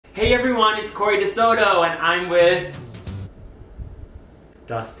Hey everyone, it's Kory DeSoto and I'm with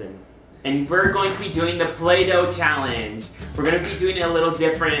Dustin. And we're going to be doing the Play-Doh challenge. We're going to be doing it a little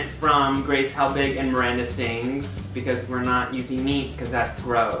different from Grace Helbig and Miranda Sings because we're not using meat because that's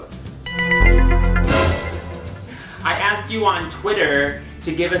gross. I asked you on Twitter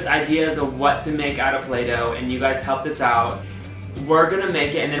to give us ideas of what to make out of Play-Doh and you guys helped us out. We're going to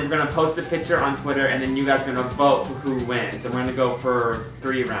make it and then we're going to post a picture on Twitter and then you guys are going to vote for who wins. And we're going to go for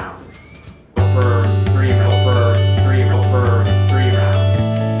 3 rounds. For 3 rounds.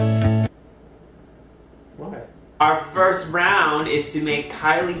 What? Our first round is to make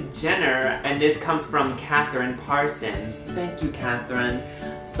Kylie Jenner, and this comes from Catherine Parsons. Thank you, Catherine.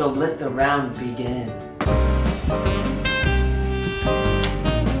 So let the round begin.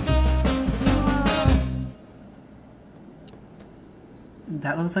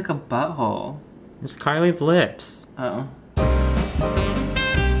 That looks like a butthole. It's Kylie's lips. Oh.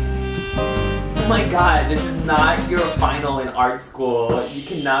 Oh my god, this is not your final in art school. You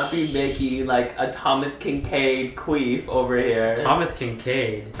cannot be making like a Thomas Kincaid queef over here. Thomas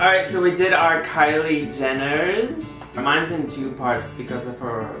Kincaid. Alright, so we did our Kylie Jenners. Mine's in 2 parts because of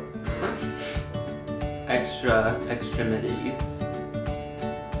her extra extremities.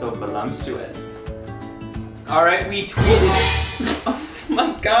 So voluptuous. Alright, we tweeted. Oh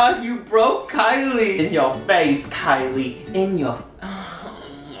my god, you broke Kylie! In your face, Kylie. In your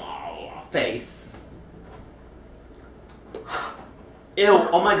face. Ew,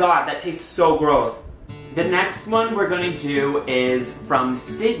 oh my god, that tastes so gross. The next one we're gonna do is from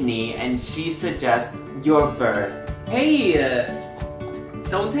Sydney, and she suggests your birth. Hey,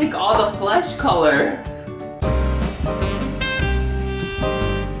 don't take all the flesh color.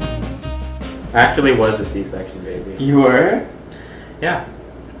 I actually was a C-section baby. You were? Yeah.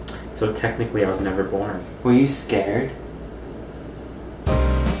 So technically I was never born. Were you scared?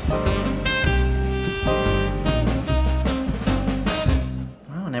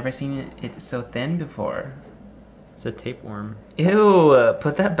 Never seen it so thin before. It's a tapeworm. Ew,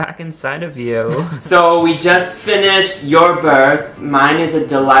 put that back inside of you. So we just finished your birth. Mine is a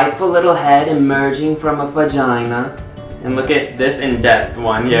delightful little head emerging from a vagina. And look at this in-depth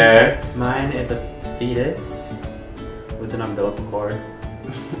one here. Mine is a fetus with an umbilical cord.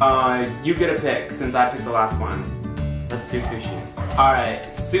 You get a pick since I picked the last one. Let's do sushi. Alright,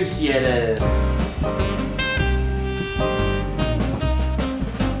 sushi it is.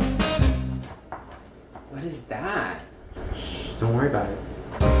 What is that? Shh, don't worry about it.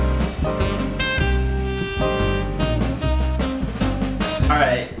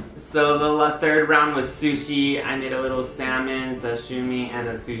 Alright, so the third round was sushi. I made a little salmon, sashimi, and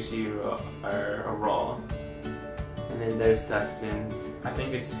a sushi roll. And then there's Dustin's. I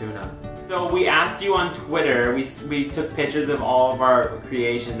think it's tuna. So we asked you on Twitter, we took pictures of all of our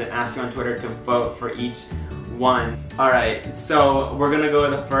creations and asked you on Twitter to vote for each one. Alright, so we're gonna go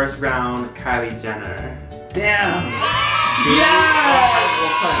with the first round, Kylie Jenner. Damn! Yeah!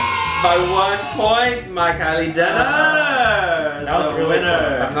 By 1 point, my Kylie Jenner! That was really winner.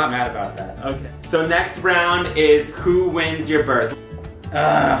 close. I'm not mad about that. Okay. So next round is who wins your birth.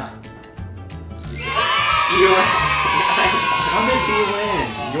 Ugh. You How did you win?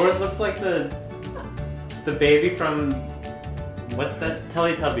 Yours looks like the baby from, what's that?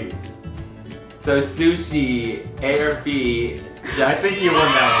 Teletubbies. So sushi, A or B. I think you won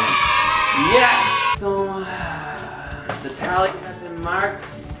that Yes! So the tally has been marked.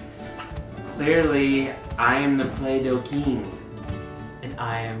 Clearly, I am the Play-Doh king. one. And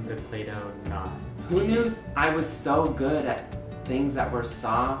I am the Play-Doh not. Who knew I was so good at things that were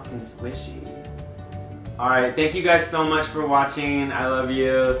soft and squishy? Alright, thank you guys so much for watching. I love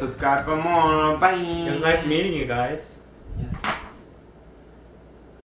you. Subscribe for more. Bye! It was nice meeting you guys.